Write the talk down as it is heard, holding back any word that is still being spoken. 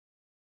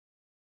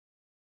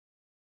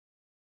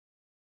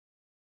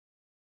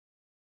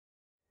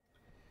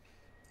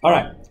All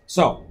right,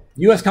 so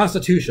U.S.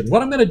 Constitution.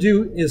 What I'm going to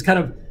do is kind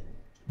of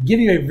give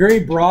you a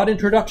very broad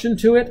introduction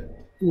to it,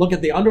 look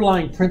at the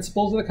underlying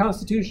principles of the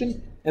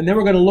Constitution, and then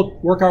we're going to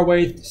work our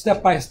way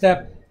step by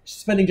step,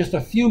 spending just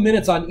a few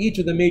minutes on each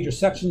of the major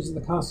sections of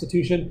the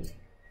Constitution.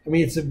 I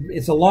mean,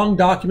 it's a long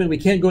document. We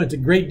can't go into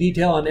great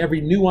detail on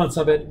every nuance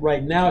of it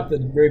right now at the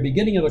very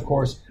beginning of the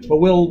course, but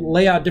we'll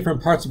lay out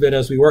different parts of it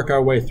as we work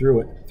our way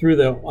through it, through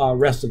the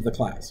rest of the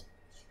class.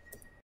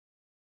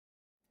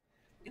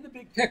 In the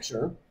big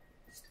picture,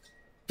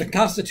 the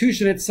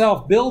Constitution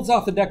itself builds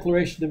off the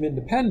Declaration of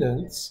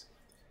Independence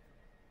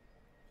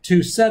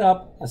to set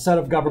up a set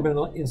of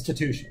governmental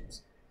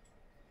institutions.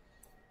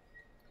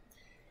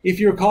 If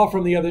you recall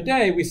from the other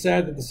day, we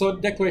said that the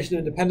Declaration of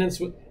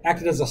Independence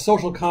acted as a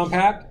social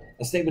compact,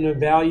 a statement of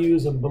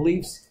values and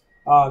beliefs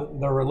that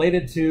are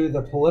related to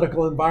the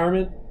political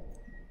environment.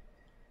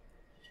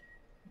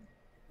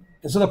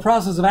 And so the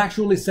process of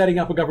actually setting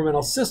up a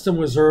governmental system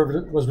was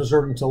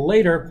reserved until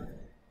later.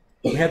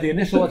 We had the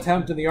initial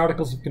attempt in the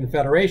Articles of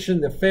Confederation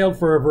that failed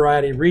for a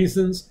variety of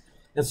reasons.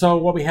 And so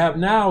what we have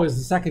now is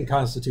the second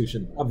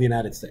Constitution of the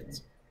United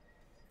States.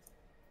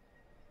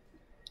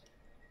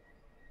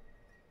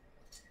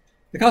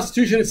 The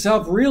Constitution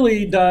itself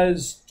really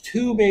does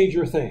two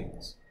major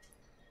things.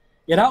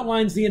 It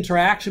outlines the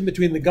interaction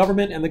between the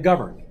government and the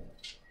governed.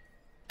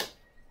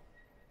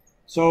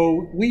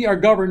 So we are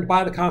governed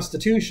by the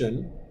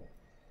Constitution,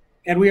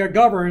 and we are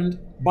governed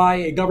by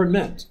a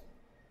government.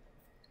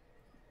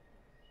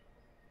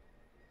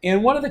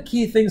 And one of the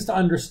key things to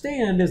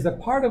understand is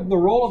that part of the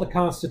role of the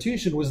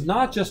Constitution was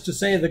not just to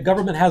say the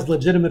government has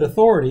legitimate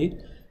authority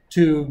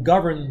to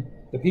govern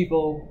the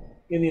people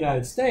in the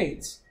United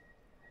States,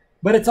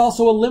 but it's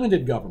also a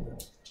limited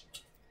government.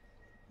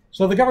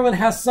 So the government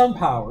has some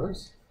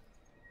powers,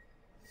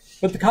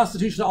 but the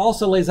Constitution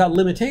also lays out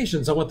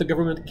limitations on what the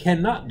government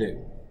cannot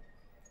do.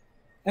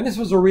 And this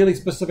was a really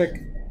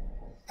specific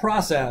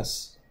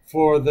process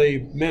for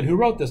the men who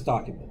wrote this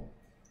document.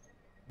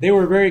 They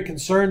were very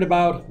concerned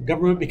about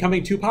government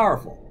becoming too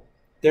powerful.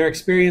 Their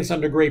experience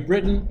under Great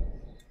Britain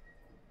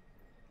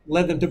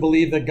led them to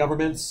believe that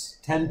governments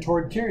tend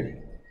toward tyranny.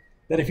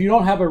 That if you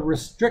don't have a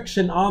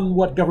restriction on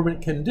what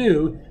government can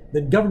do,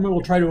 then government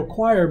will try to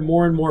acquire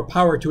more and more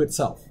power to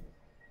itself.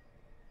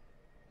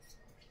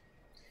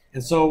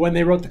 And so when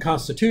they wrote the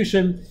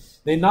Constitution,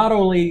 they not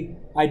only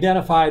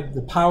identified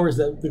the powers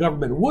that the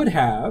government would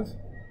have,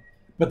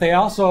 but they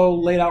also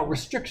laid out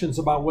restrictions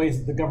about ways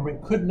that the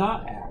government could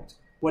not act,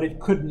 what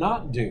it could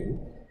not do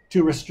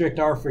to restrict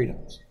our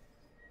freedoms.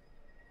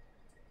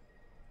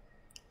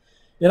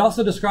 It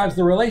also describes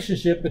the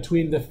relationship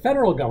between the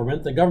federal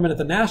government, the government at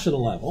the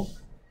national level,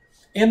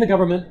 and the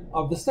government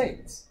of the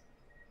states.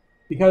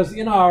 Because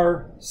in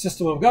our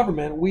system of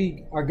government,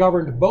 we are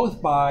governed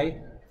both by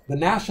the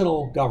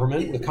national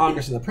government with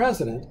Congress and the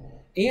president,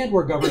 and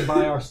we're governed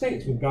by our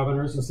states with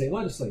governors and state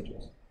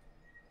legislatures.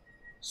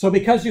 So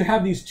because you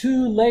have these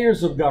two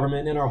layers of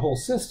government in our whole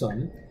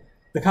system,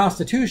 the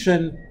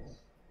Constitution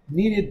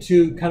needed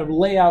to kind of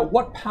lay out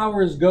what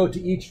powers go to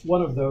each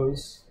one of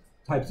those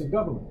types of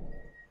government.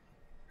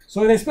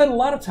 So they spent a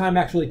lot of time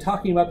actually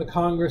talking about the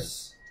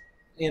Congress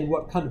and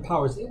what kind of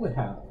powers it would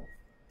have.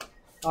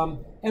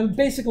 And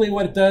basically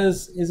what it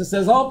does is it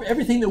says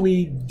everything that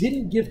we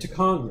didn't give to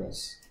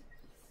Congress,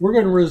 we're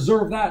going to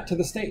reserve that to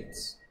the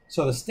states.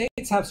 So the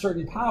states have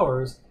certain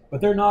powers,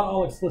 but they're not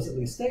all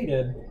explicitly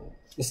stated.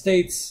 The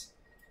states,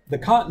 the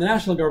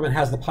national government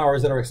has the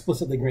powers that are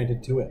explicitly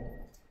granted to it.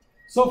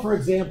 So, for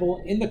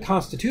example, in the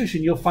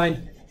Constitution, you'll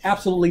find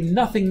absolutely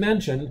nothing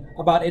mentioned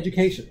about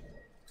education.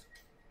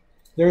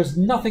 There is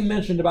nothing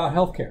mentioned about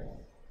healthcare.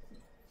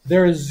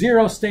 There is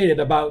zero stated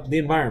about the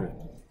environment.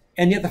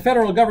 And yet the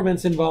federal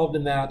government's involved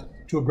in that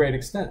to a great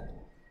extent.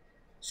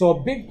 So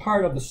a big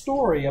part of the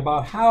story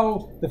about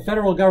how the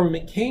federal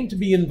government came to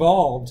be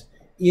involved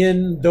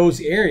in those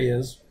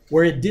areas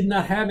where it did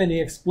not have any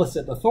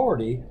explicit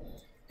authority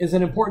is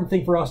an important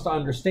thing for us to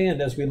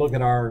understand as we look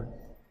at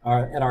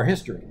our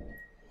history.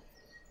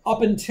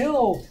 Up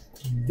until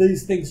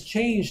these things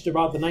changed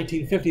about the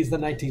 1950s, the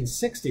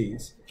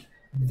 1960s,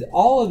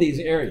 all of these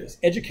areas,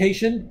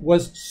 education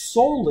was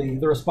solely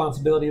the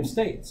responsibility of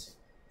states.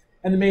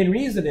 And the main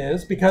reason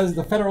is because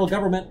the federal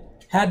government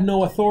had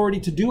no authority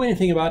to do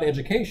anything about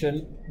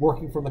education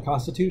working from the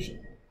Constitution.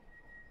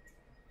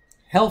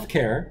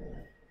 Healthcare,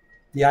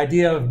 the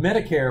idea of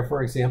Medicare,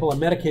 for example, and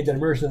Medicaid that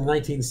emerged in the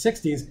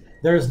 1960s,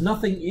 there is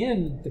nothing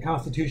in the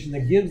Constitution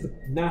that gives the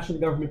national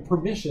government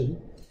permission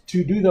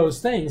to do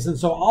those things. And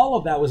so all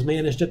of that was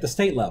managed at the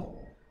state level.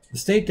 The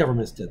state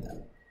governments did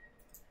that.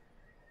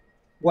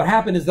 What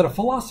happened is that a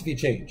philosophy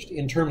changed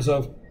in terms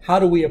of how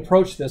do we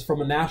approach this from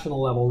a national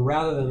level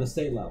rather than the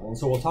state level. And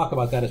so we'll talk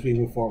about that as we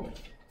move forward.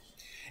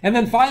 And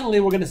then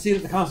finally, we're going to see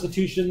that the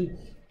Constitution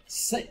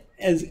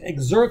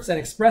exerts and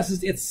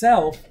expresses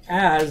itself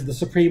as the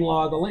supreme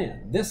law of the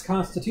land. This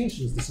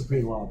Constitution is the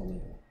supreme law of the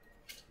land.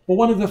 But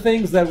one of the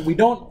things that we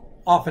don't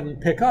often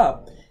pick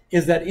up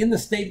is that in the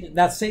statement,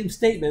 that same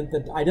statement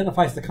that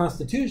identifies the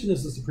Constitution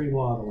as the supreme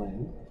law of the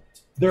land,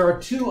 there are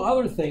two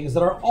other things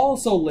that are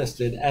also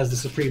listed as the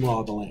supreme law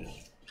of the land.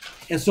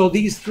 And so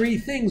these three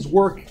things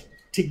work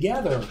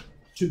together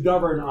to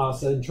govern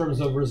us in terms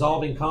of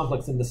resolving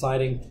conflicts and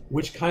deciding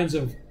which kinds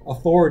of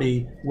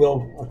authority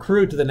will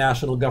accrue to the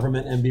national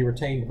government and be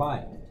retained by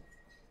it.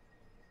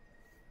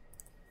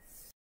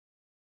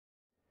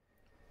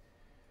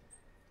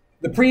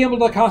 The preamble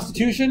to the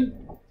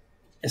Constitution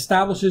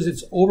establishes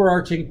its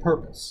overarching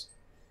purpose.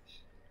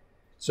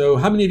 So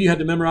how many of you had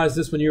to memorize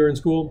this when you were in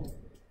school?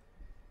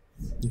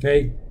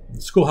 Okay,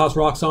 Schoolhouse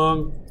Rock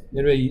song.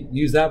 Anybody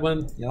use that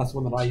one? Yeah, that's the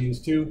one that I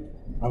use too.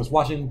 I was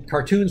watching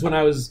cartoons when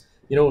I was,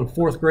 in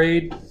 4th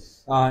grade,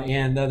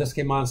 and this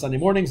came on Sunday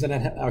mornings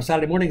or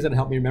Saturday mornings, and it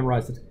helped me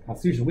memorize the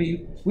Constitution.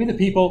 We the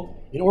people,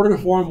 in order to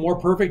form a more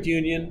perfect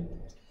union,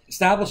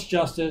 establish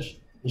justice,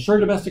 ensure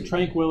domestic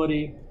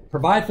tranquility,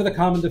 provide for the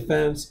common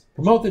defense,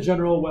 promote the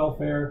general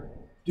welfare,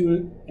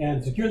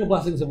 and secure the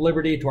blessings of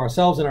liberty to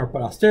ourselves and our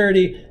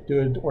posterity,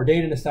 to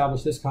ordain and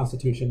establish this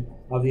Constitution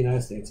of the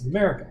United States of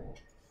America.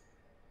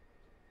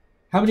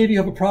 How many of you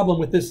have a problem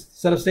with this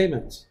set of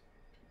statements?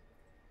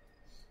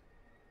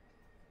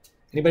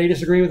 Anybody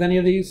disagree with any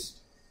of these?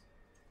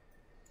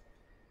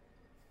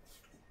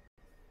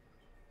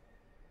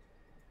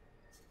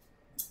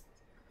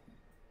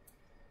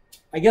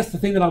 I guess the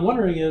thing that I'm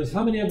wondering is,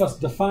 how many of us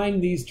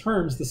define these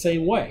terms the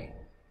same way?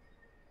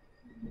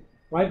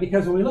 Right?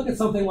 Because when we look at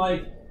something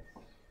like,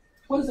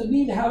 what does it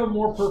mean to have a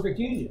more perfect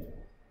union?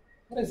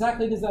 What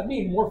exactly does that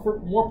mean?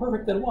 More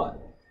perfect than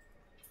what?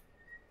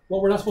 Well,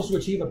 we're not supposed to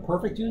achieve a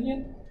perfect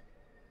union?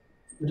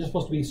 We're just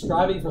supposed to be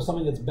striving for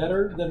something that's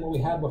better than what we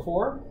had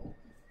before?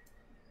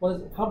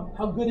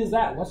 How good is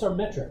that? What's our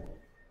metric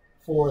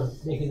for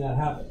making that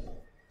happen?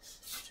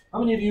 How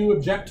many of you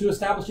object to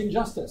establishing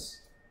justice?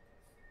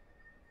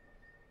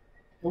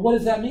 And what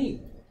does that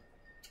mean?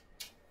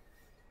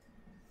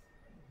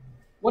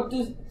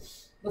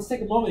 Let's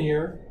take a moment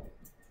here.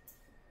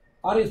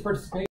 Audience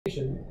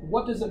participation.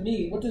 What does it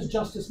mean? What does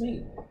justice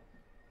mean?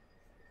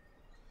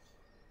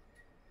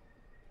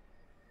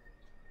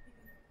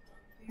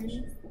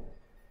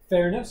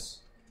 Fairness.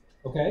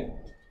 Okay.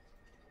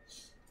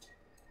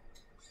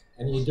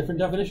 Any different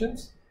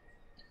definitions?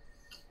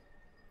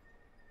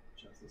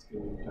 Justice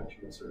giving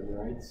protection of certain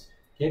rights.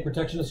 Okay,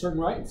 protection of certain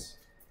rights.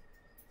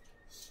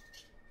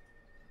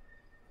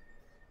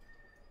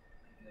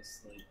 I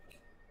guess like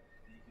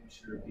making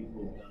sure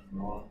people have done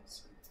wrong at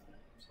certain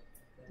times.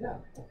 Yeah.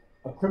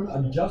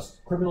 A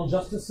just criminal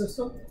justice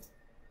system?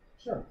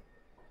 Sure.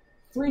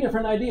 3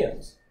 different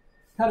ideas.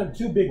 Kind of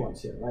 2 big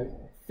ones here, right?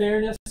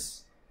 Fairness,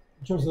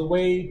 in terms of the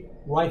way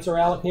rights are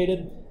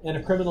allocated, and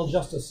a criminal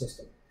justice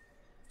system.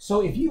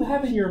 So if you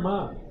have in your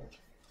mind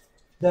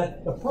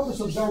that the purpose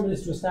of government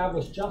is to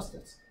establish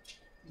justice,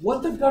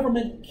 what the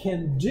government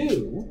can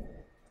do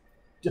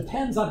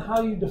depends on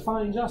how you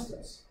define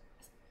justice.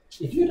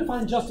 If you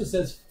define justice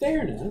as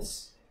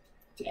fairness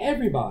to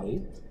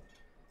everybody,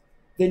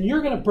 then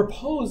you're going to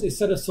propose a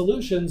set of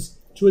solutions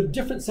to a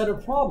different set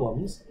of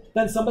problems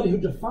than somebody who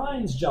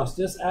defines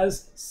justice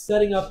as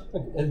setting up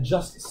a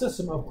just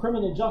system of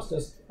criminal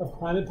justice, of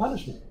crime and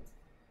punishment.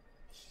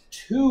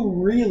 2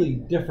 really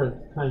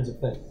different kinds of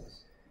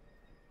things.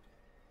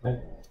 Right?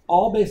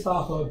 All based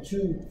off of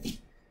 2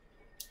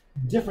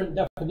 different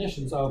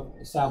definitions of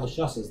established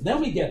justice.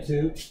 Then we get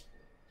to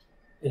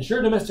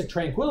ensure domestic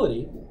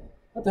tranquility.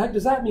 What the heck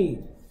does that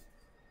mean?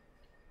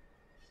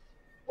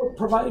 We're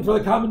providing for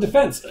the common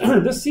defense.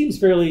 This seems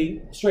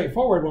fairly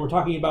straightforward when we're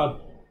talking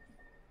about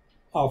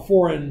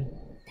foreign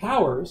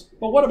powers,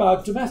 but what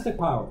about domestic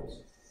powers?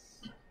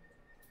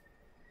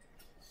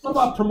 What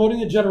about promoting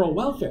the general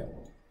welfare?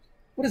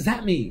 What does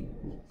that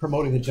mean,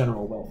 promoting the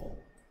general welfare?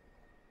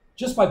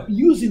 Just by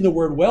using the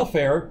word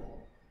welfare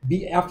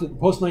after the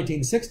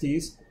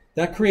post-1960s,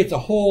 that creates a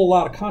whole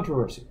lot of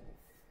controversy,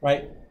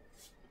 right?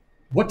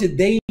 What did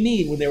they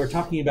mean when they were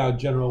talking about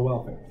general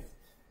welfare?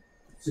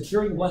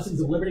 Securing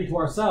blessings of liberty to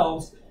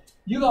ourselves.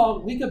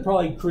 We could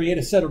probably create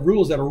a set of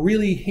rules that are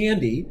really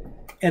handy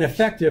and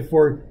effective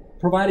for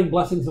providing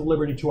blessings of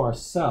liberty to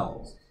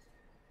ourselves.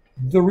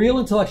 The real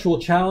intellectual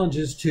challenge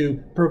is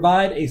to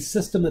provide a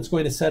system that's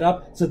going to set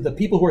up so that the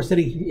people who are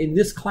sitting in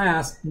this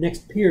class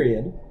next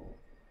period,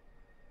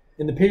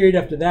 in the period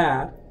after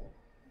that,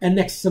 and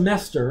next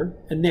semester,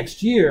 and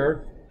next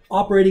year,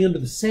 operating under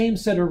the same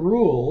set of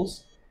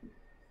rules,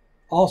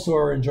 also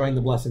are enjoying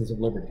the blessings of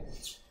liberty.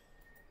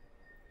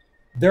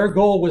 Their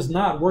goal was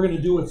not, we're going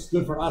to do what's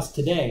good for us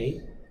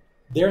today.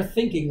 They're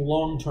thinking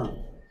long term.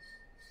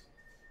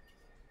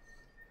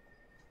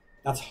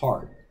 That's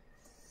hard.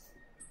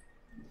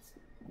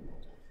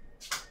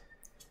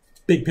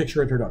 Big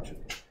picture introduction.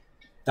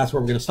 That's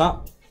where we're going to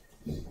stop.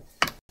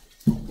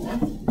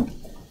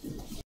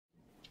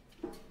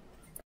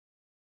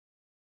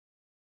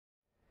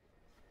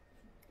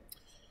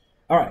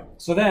 All right,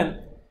 so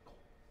then,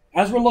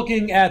 as we're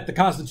looking at the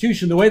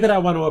Constitution, the way that I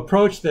want to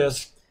approach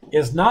this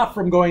is not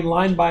from going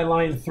line by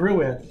line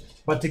through it,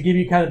 but to give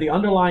you kind of the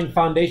underlying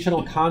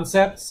foundational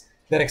concepts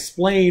that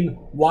explain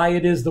why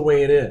it is the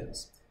way it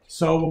is.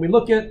 So when we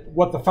look at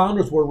what the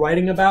founders were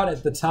writing about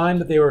at the time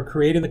that they were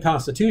creating the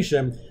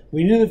Constitution,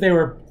 we knew that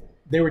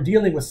they were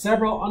dealing with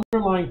several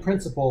underlying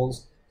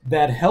principles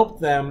that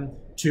helped them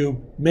to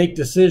make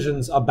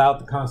decisions about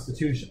the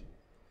Constitution.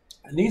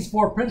 And these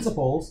four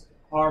principles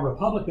are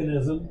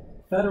republicanism,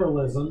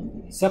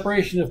 federalism,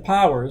 separation of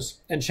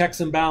powers, and checks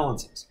and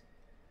balances.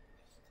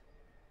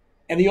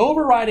 And the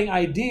overriding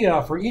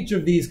idea for each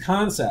of these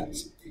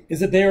concepts is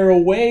that they are a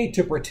way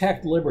to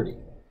protect liberty.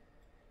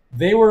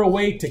 They were a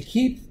way to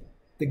keep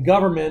the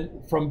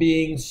government from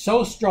being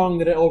so strong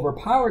that it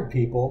overpowered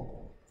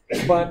people,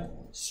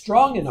 but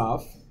strong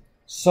enough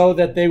so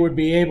that they would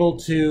be able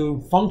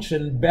to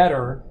function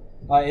better,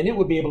 and it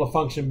would be able to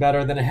function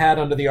better than it had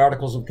under the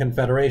Articles of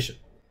Confederation.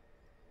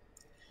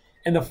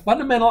 And the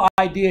fundamental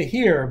idea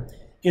here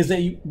is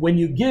that when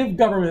you give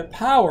government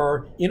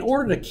power, in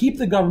order to keep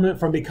the government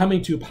from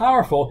becoming too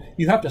powerful,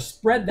 you have to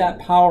spread that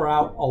power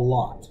out a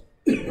lot.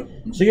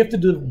 So you have to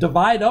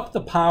divide up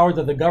the power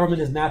that the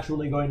government is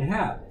naturally going to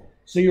have.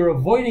 So you're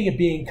avoiding it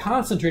being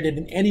concentrated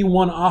in any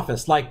one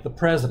office, like the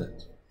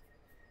president.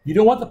 You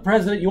don't want the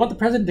president, you want the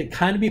president to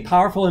kind of be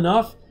powerful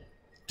enough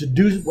to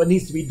do what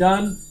needs to be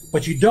done,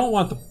 but you don't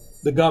want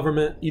the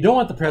government, you don't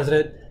want the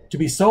president to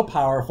be so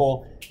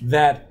powerful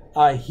that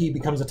he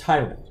becomes a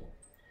tyrant.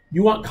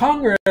 You want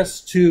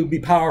Congress to be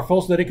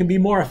powerful so that it can be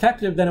more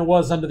effective than it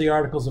was under the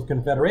Articles of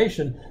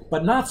Confederation,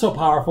 but not so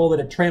powerful that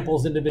it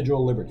tramples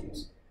individual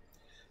liberties.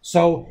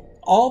 So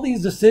all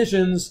these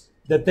decisions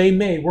that they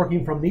made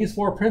working from these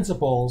four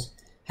principles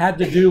had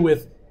to do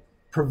with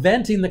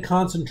preventing the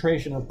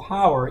concentration of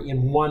power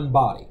in one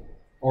body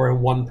or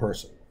in one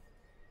person.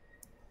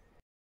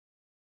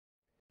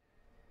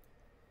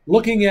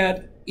 Looking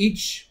at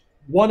each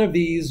one of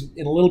these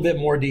in a little bit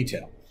more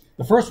detail.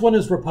 The first one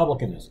is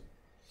republicanism.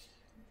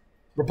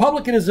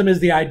 Republicanism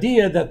is the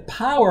idea that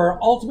power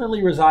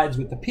ultimately resides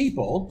with the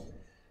people,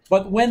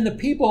 but when the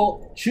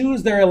people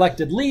choose their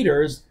elected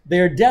leaders,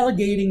 they're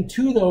delegating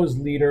to those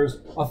leaders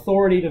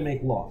authority to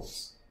make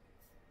laws.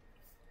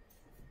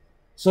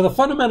 So the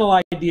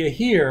fundamental idea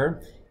here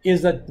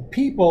is that the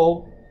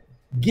people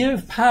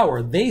give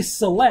power. They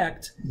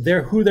select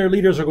who their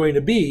leaders are going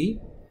to be,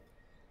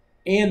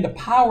 and the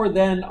power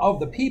then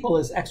of the people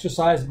is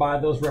exercised by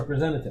those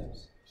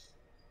representatives.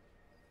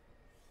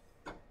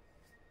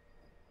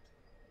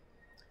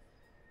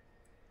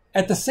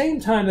 At the same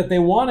time that they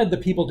wanted the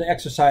people to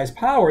exercise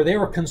power, they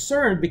were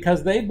concerned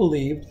because they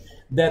believed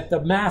that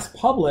the mass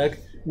public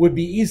would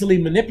be easily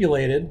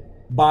manipulated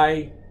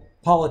by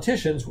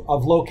politicians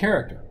of low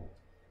character.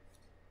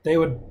 They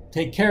would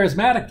take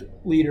charismatic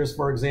leaders,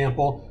 for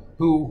example,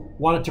 who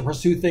wanted to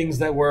pursue things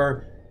that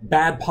were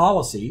bad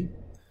policy,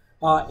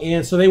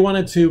 and so they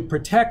wanted to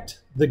protect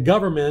the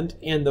government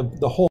and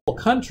the whole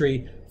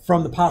country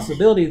from the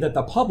possibility that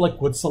the public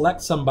would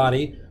select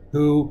somebody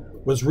who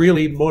was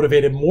really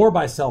motivated more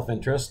by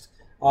self-interest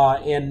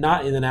and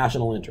not in the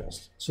national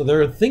interest. So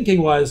their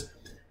thinking was,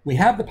 we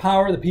have the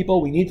power of the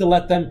people, we need to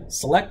let them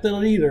select the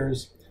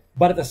leaders,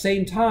 but at the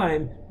same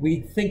time,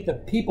 we think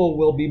that people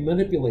will be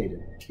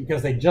manipulated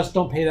because they just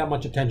don't pay that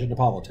much attention to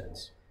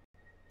politics.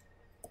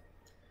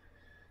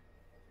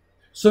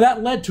 So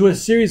that led to a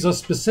series of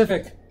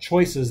specific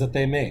choices that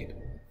they made.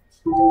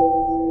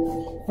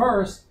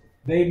 First,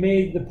 they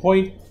made the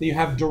point that you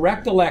have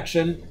direct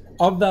election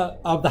of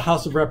the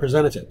House of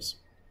Representatives.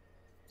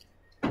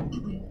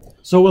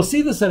 So we'll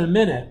see this in a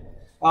minute,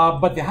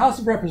 but the House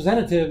of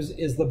Representatives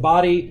is the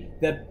body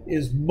that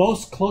is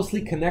most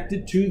closely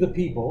connected to the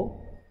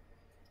people,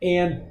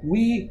 and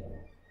we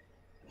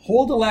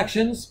hold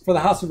elections for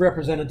the House of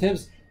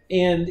Representatives,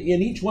 and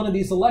in each one of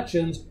these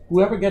elections,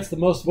 whoever gets the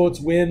most votes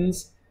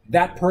wins.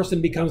 That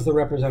person becomes the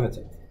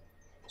representative.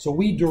 So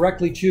we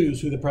directly choose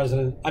who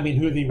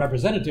the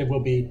representative will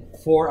be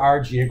for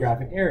our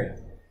geographic area.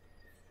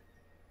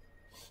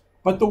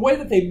 But the way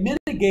that they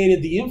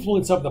mitigated the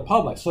influence of the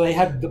public, so they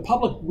had the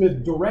public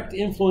with direct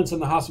influence in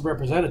the House of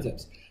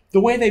Representatives, the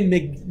way they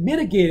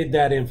mitigated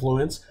that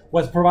influence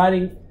was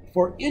providing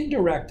for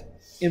indirect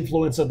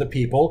influence of the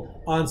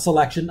people on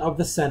selection of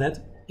the Senate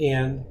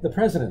and the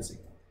presidency.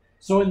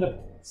 So in the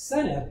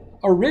Senate,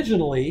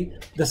 originally,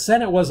 the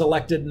Senate was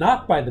elected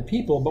not by the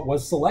people, but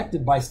was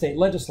selected by state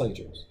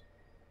legislatures.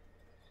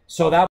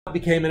 So that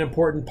became an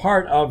important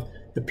part of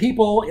the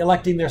people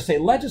electing their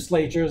state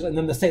legislatures, and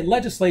then the state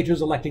legislatures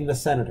electing the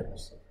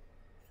senators.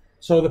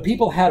 So the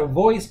people had a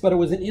voice, but it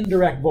was an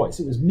indirect voice.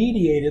 It was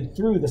mediated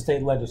through the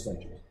state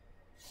legislatures.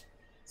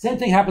 Same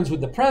thing happens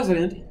with the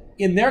president.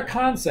 In their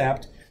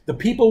concept, the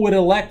people would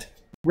elect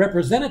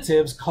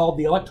representatives called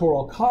the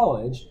Electoral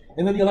College,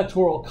 and then the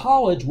Electoral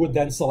College would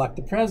then select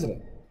the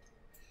president.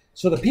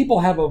 So the people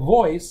have a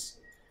voice,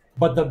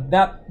 but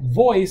that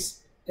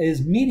voice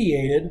is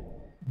mediated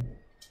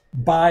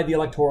by the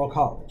Electoral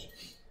College.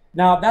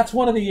 Now, that's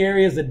one of the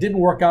areas that didn't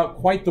work out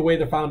quite the way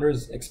the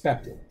founders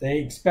expected. They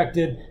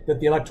expected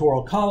that the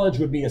Electoral College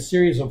would be a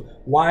series of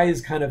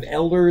wise kind of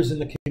elders in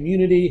the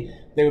community.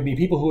 They would be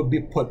people who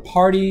would put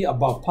party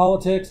above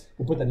politics,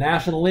 would put the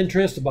national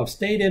interest above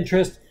state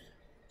interest.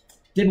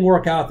 Didn't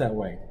work out that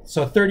way.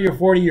 So 30 or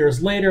 40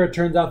 years later, it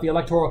turns out the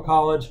Electoral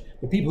College,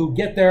 the people who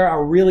get there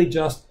are really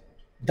just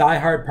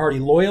diehard party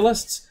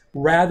loyalists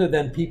rather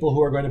than people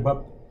who are going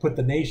to put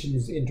the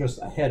nation's interests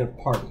ahead of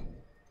party.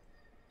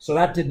 So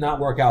that did not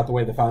work out the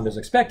way the founders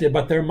expected,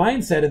 but their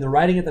mindset in the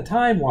writing at the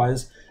time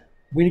was,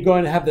 we're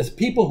going to have this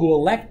people who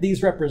elect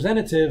these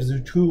representatives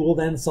who will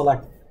then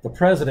select the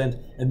president,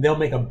 and they'll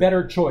make a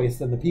better choice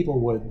than the people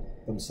would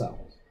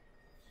themselves.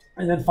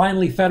 And then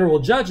finally, federal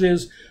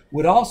judges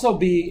would also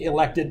be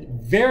elected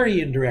very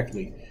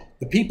indirectly.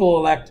 The people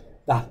elect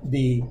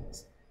the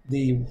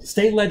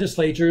state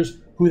legislatures,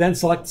 who then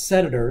select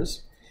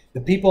senators.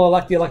 The people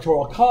elect the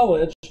Electoral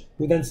College,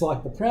 who then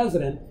select the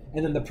president,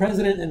 and then the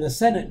president and the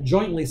Senate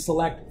jointly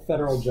select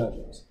federal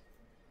judges.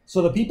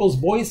 So the people's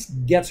voice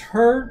gets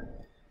heard,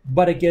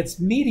 but it gets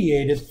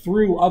mediated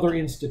through other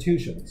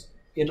institutions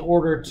in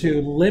order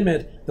to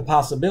limit the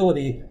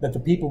possibility that the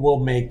people will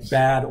make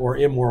bad or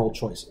immoral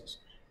choices.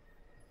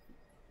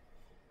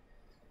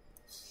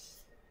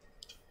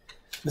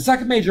 The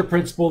second major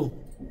principle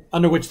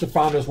under which the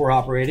founders were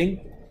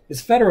operating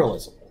is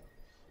federalism.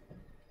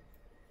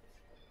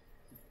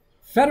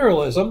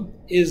 Federalism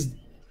is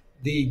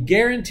the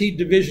guaranteed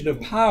division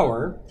of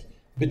power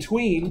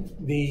between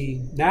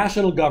the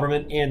national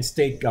government and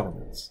state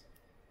governments.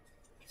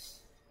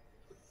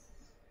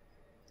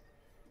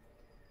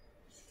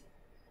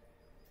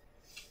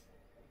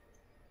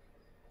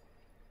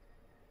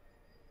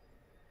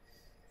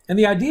 And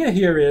the idea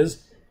here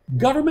is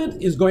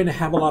government is going to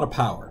have a lot of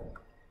power.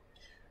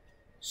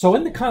 So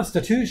in the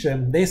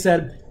Constitution, they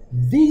said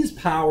these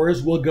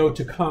powers will go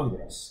to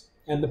Congress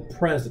and the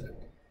president.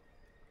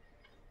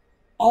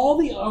 All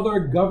the other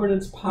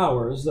governance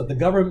powers that the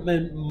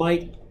government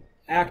might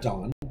act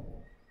on,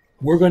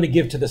 we're going to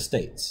give to the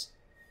states.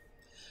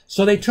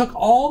 So they took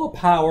all the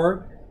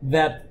power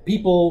that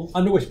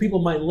under which people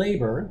might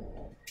labor,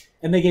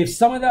 and they gave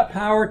some of that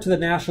power to the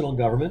national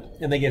government,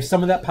 and they gave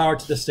some of that power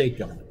to the state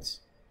governments.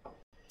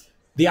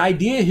 The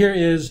idea here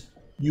is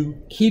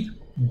you keep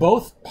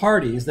both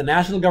parties, the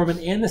national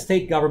government and the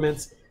state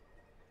governments,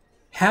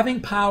 having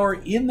power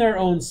in their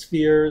own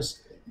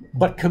spheres,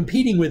 but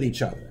competing with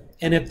each other.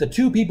 And if the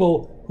two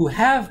people who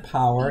have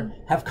power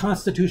have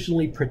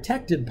constitutionally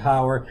protected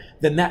power,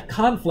 then that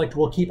conflict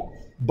will keep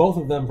both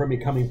of them from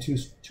becoming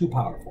too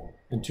powerful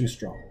and too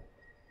strong.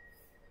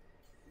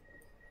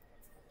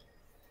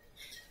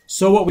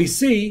 So what we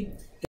see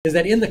is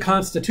that in the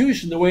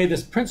Constitution, the way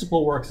this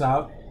principle works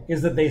out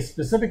is that they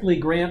specifically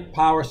grant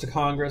powers to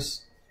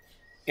Congress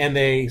and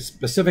they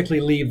specifically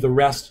leave the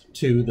rest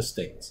to the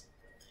states.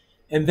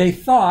 And they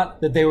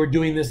thought that they were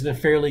doing this in a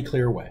fairly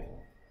clear way.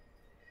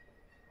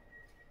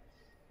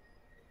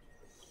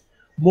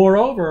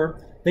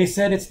 Moreover, they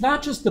said it's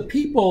not just the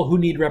people who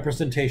need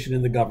representation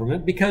in the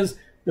government, because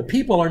the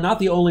people are not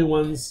the only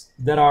ones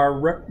that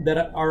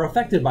are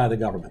affected by the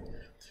government.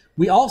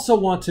 We also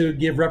want to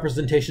give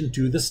representation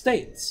to the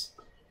states.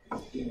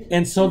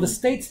 And so the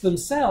states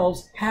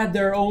themselves had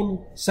their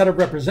own set of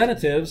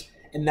representatives,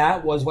 and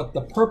that was what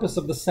the purpose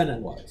of the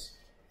Senate was.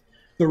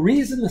 The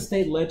reason the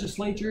state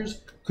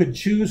legislatures could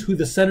choose who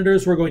the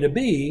senators were going to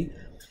be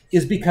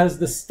is because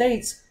the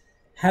states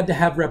had to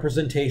have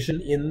representation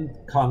in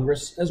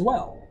Congress as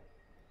well.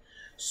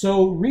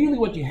 So really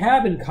what you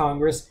have in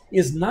Congress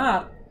is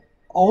not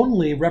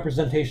only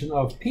representation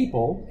of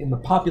people in the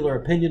popular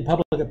opinion,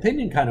 public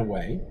opinion kind of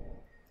way,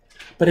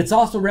 but it's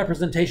also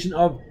representation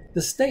of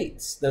the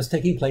states that's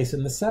taking place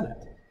in the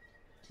Senate.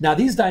 Now,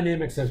 these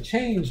dynamics have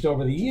changed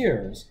over the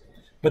years,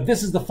 but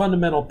this is the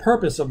fundamental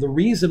purpose of the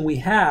reason we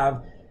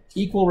have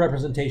equal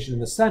representation in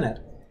the Senate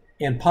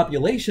and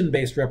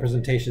population-based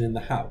representation in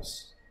the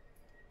House.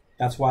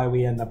 That's why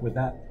we end up with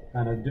that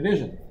kind of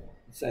division.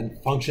 It's a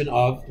function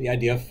of the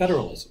idea of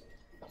federalism.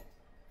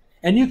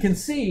 And you can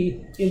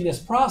see in this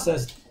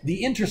process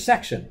the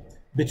intersection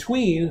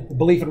between the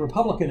belief in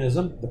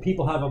republicanism, the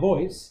people have a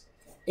voice,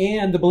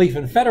 and the belief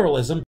in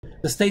federalism,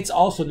 the states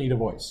also need a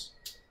voice.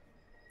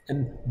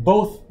 And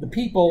both the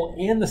people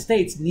and the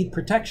states need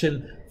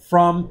protection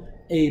from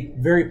a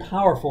very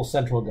powerful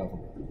central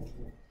government.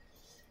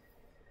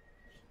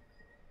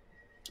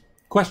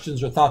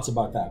 Questions or thoughts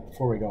about that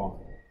before we go on?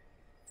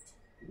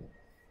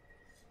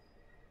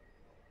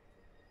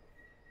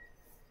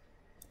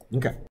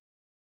 Okay.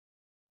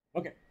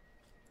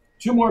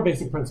 Two more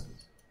basic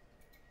principles.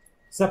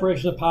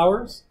 Separation of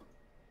powers.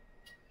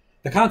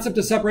 The concept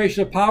of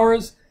separation of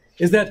powers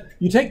is that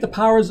you take the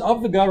powers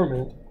of the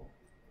government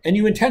and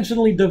you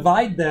intentionally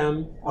divide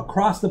them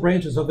across the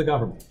branches of the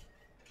government.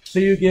 So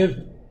you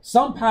give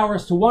some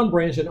powers to one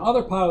branch and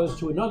other powers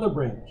to another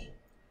branch.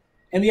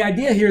 And the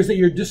idea here is that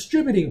you're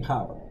distributing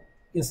power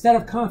instead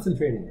of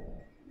concentrating it.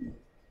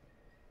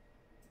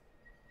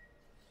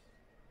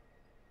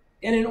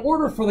 And in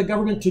order for the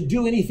government to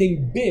do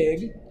anything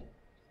big,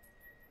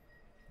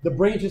 the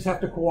branches have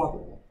to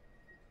cooperate.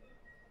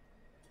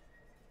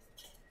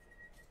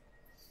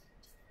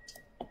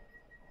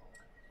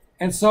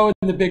 And so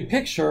in the big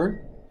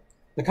picture,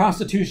 the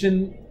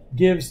Constitution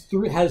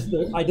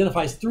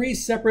identifies three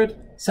separate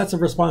sets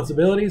of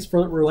responsibilities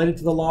related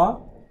to the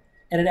law.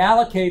 and it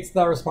allocates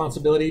the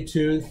responsibility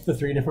to the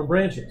three different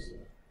branches.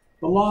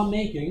 The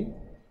lawmaking,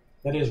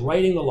 that is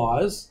writing the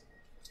laws,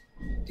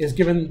 is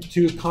given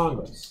to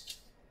Congress.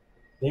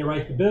 They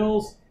write the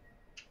bills.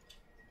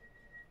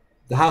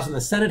 The House and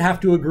the Senate have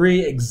to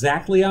agree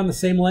exactly on the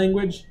same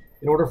language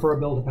in order for a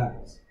bill to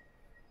pass.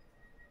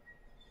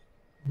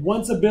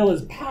 Once a bill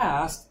is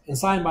passed and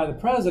signed by the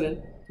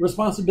president, the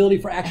responsibility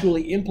for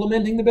actually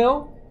implementing the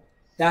bill,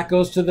 that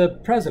goes to the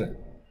president,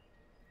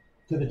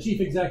 to the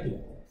chief executive.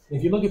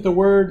 If you look at the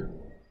word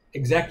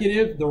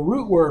executive, the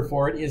root word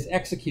for it is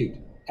execute,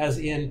 as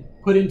in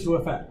put into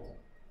effect.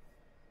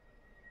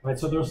 Right?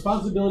 So the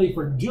responsibility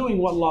for doing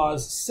what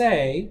laws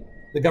say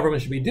the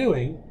government should be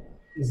doing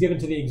is given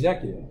to the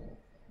executive.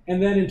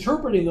 And then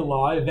interpreting the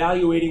law,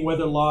 evaluating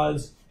whether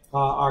laws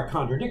are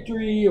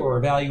contradictory or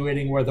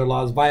evaluating whether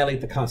laws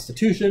violate the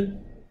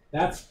Constitution,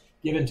 that's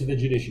given to the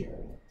judiciary.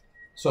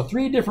 So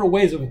three different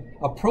ways of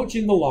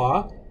approaching the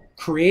law: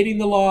 creating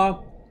the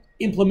law,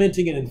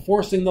 implementing and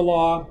enforcing the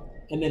law,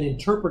 and then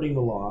interpreting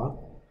the law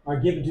are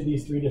given to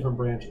these three different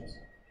branches.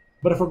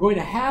 But if we're going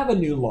to have a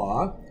new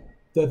law,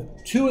 the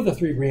two of the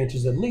three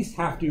branches at least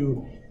have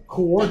to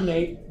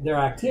coordinate their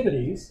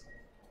activities,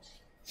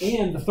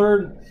 and the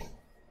third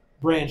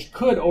branch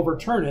could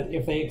overturn it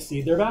if they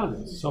exceed their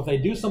boundaries. So if they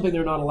do something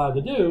they're not allowed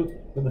to do,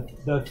 then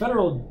the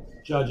federal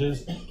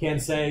judges can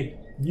say,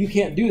 you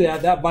can't do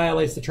that, that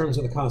violates the terms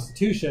of the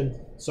Constitution,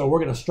 so we're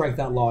going to strike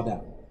that law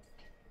down.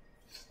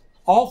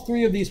 All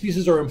three of these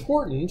pieces are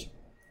important,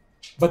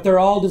 but they're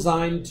all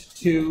designed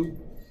to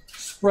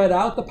spread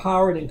out the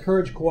power and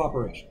encourage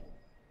cooperation.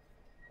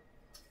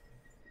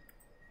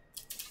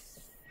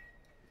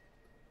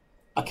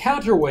 A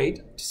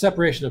counterweight to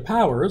separation of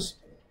powers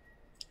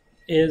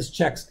is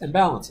checks and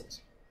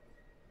balances.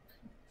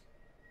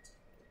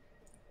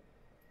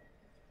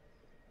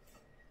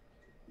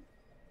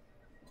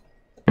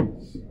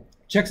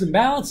 Checks and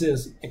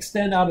balances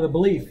extend out of the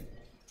belief,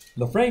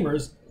 the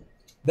framers,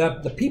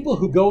 that the people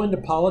who go into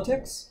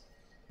politics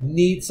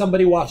need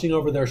somebody watching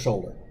over their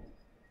shoulder.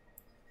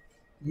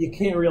 You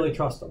can't really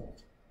trust them.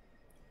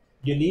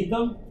 You need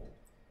them.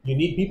 You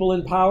need people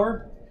in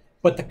power.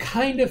 But the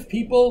kind of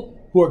people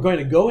who are going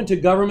to go into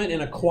government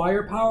and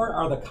acquire power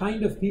are the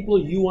kind of people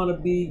you want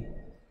to be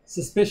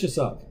suspicious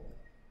of.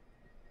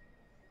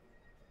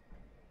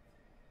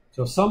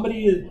 So if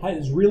somebody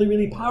is really,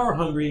 really power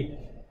hungry,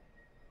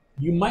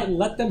 you might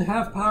let them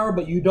have power,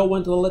 but you don't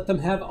want to let them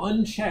have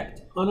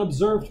unchecked,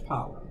 unobserved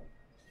power.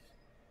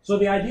 So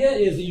the idea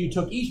is that you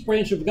took each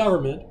branch of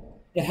government,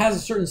 it has a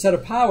certain set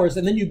of powers,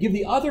 and then you give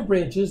the other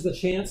branches the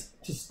chance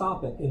to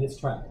stop it in its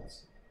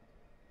tracks.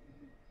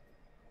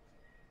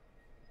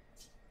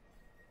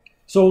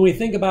 So when we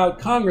think about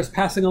Congress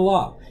passing a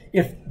law,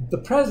 if the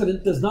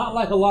president does not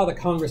like a law that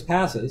Congress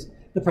passes,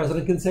 the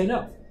president can say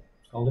no.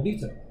 It's called a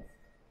veto.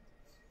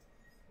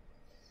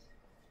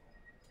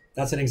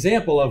 That's an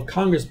example of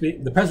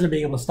the president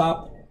being able to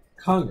stop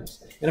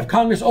Congress. And if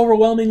Congress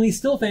overwhelmingly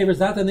still favors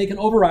that, then they can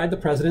override the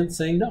president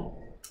saying no.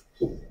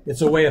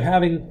 It's a way of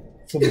having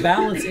some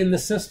balance in the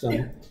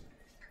system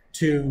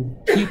to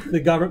keep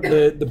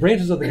the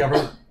branches of the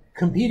government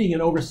competing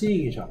and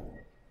overseeing each other.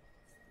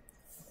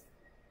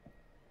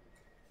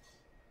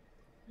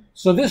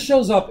 So this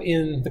shows up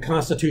in the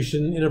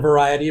Constitution in a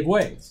variety of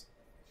ways.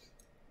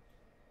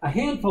 A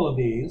handful of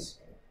these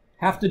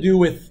have to do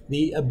with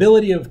the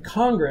ability of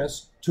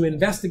Congress to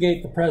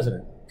investigate the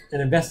president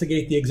and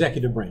investigate the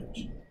executive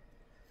branch.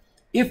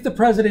 If the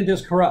president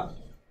is corrupt,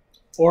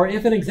 or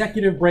if an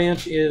executive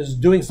branch is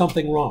doing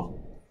something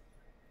wrong,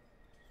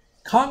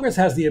 Congress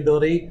has the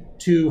ability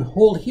to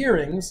hold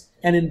hearings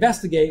and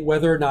investigate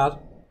whether or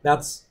not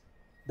that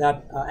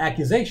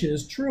accusation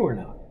is true or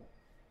not.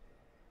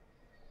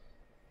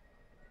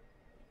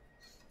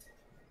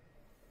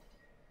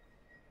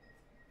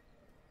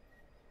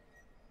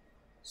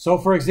 So,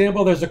 for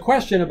example, there's a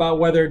question about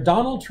whether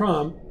Donald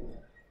Trump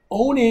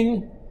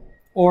owning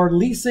or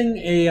leasing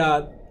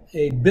a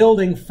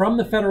building from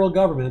the federal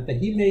government that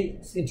he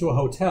makes into a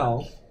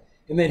hotel,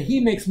 and then he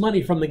makes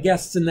money from the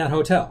guests in that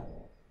hotel.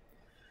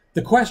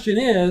 The question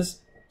is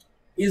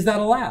that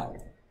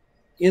allowed?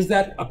 Is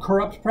that a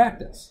corrupt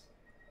practice?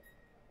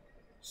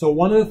 So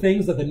one of the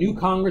things that the new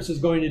Congress is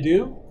going to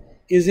do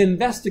is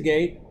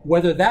investigate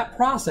whether that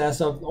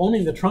process of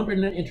owning the Trump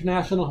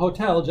International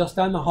Hotel just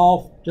down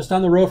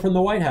the road from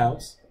the White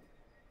House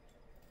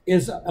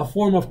is a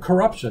form of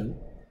corruption.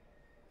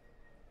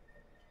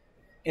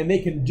 And they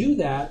can do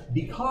that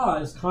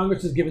because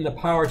Congress is given the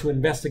power to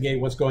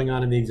investigate what's going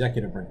on in the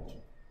executive branch.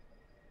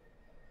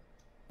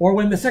 Or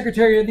when the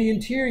Secretary of the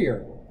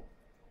Interior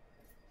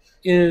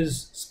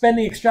is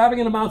spending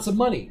extravagant amounts of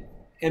money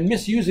and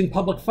misusing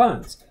public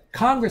funds,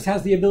 Congress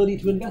has the ability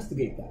to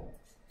investigate that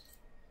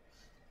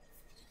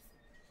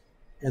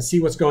and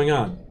see what's going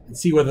on and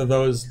see whether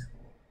those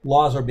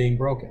laws are being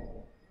broken.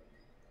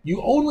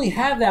 You only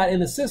have that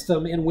in a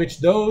system in which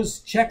those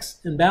checks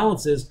and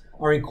balances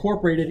are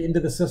incorporated into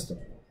the system.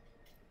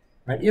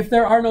 Right? If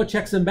there are no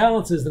checks and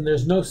balances, then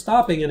there's no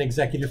stopping an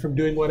executive from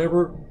doing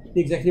whatever the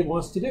executive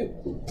wants to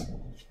do.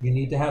 You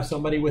need to have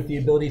somebody with the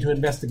ability to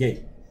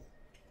investigate.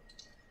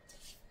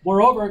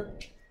 Moreover,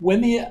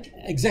 when the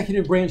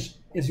executive branch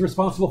is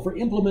responsible for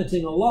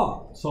implementing a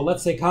law, so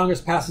let's say Congress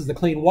passes the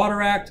Clean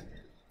Water Act,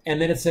 and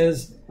then it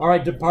says, all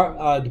right,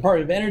 Department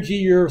of Energy,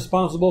 you're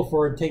responsible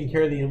for taking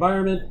care of the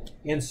environment,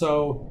 and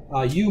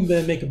so you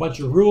then make a bunch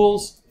of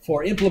rules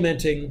for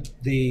implementing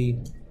the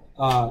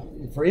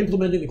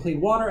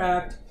Clean Water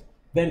Act.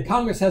 Then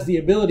Congress has the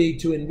ability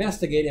to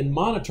investigate and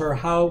monitor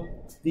how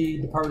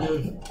the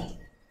Department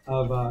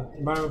of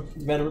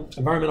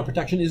Environmental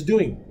Protection is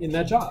doing in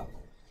that job.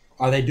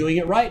 Are they doing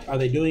it right? Are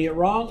they doing it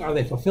wrong? Are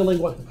they fulfilling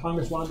what the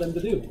Congress wanted them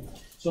to do?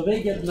 So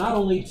they get not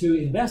only to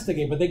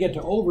investigate, but they get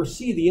to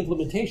oversee the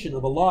implementation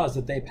of the laws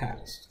that they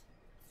passed.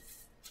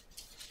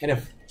 And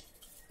if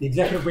the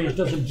executive branch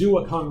doesn't do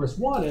what Congress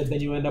wanted, then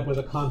you end up with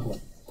a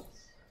conflict.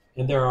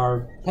 And there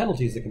are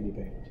penalties that can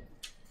be paid.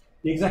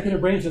 The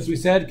executive branch, as we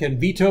said, can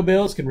veto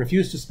bills, can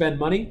refuse to spend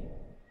money.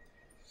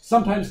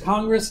 Sometimes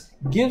Congress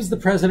gives the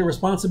president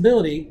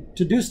responsibility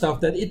to do stuff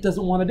that it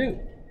doesn't want to do.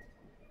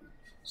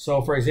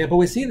 So, for example,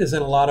 we see this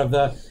in a lot of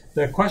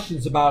the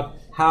questions about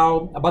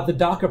the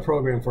DACA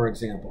program, for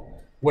example,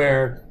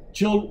 where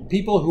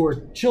people who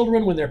were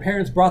children when their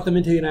parents brought them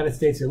into the United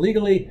States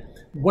illegally,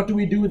 what do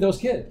we do with those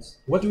kids?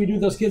 What do we do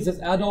with those kids as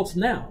adults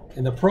now?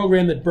 And the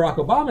program that Barack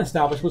Obama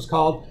established was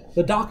called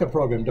the DACA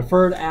program,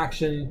 Deferred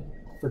Action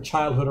for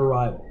Childhood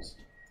Arrivals.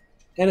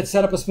 And it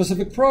set up a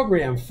specific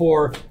program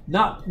for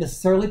not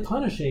necessarily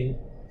punishing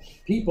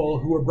people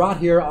who were brought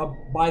here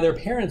by their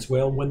parents'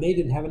 will when they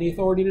didn't have any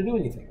authority to do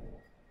anything.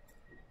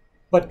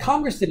 But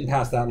Congress didn't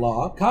pass that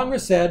law.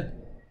 Congress said,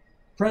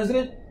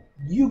 President,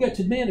 you get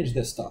to manage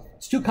this stuff.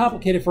 It's too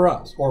complicated for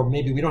us. Or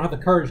maybe we don't have the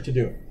courage to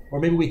do it. Or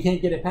maybe we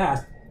can't get it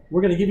passed.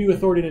 We're going to give you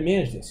authority to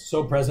manage this.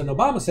 So President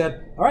Obama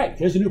said, all right,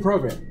 here's a new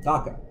program,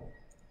 DACA.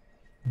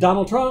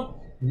 Donald Trump,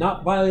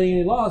 not violating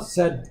any laws,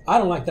 said, I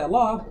don't like that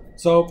law,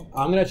 so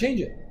I'm going to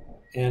change it.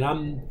 And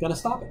I'm going to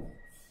stop it.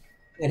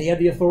 And he had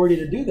the authority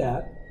to do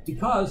that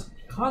because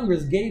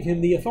Congress gave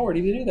him the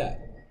authority to do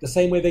that. The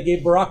same way they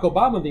gave Barack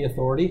Obama the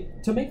authority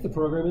to make the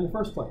program in the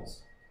first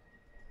place.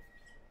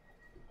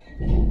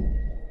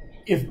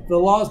 If the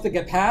laws that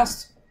get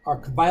passed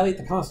violate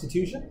the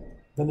Constitution,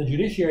 then the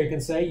judiciary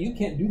can say, you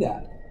can't do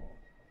that.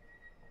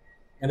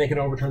 And they can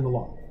overturn the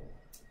law.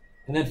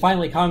 And then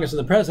finally, Congress and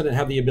the president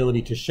have the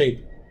ability to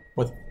shape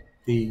what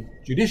the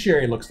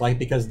judiciary looks like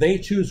because they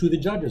choose who the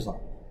judges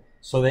are.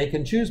 So they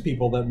can choose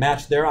people that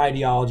match their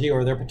ideology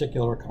or their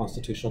particular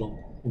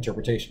constitutional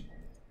interpretation.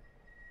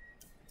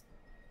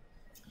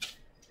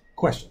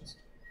 Questions?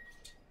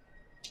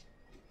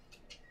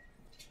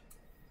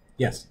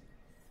 Yes?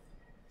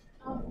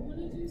 What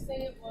did you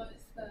say it was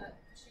that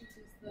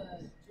chooses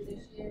the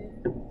judiciary?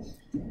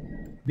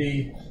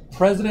 The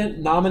president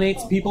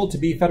nominates people to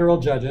be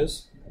federal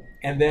judges,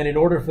 and then in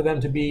order for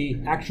them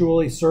to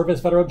actually serve as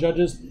federal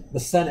judges, the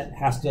Senate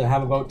has to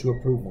have a vote to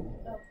approve them.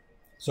 Oh.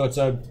 So it's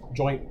a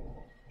joint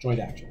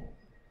action.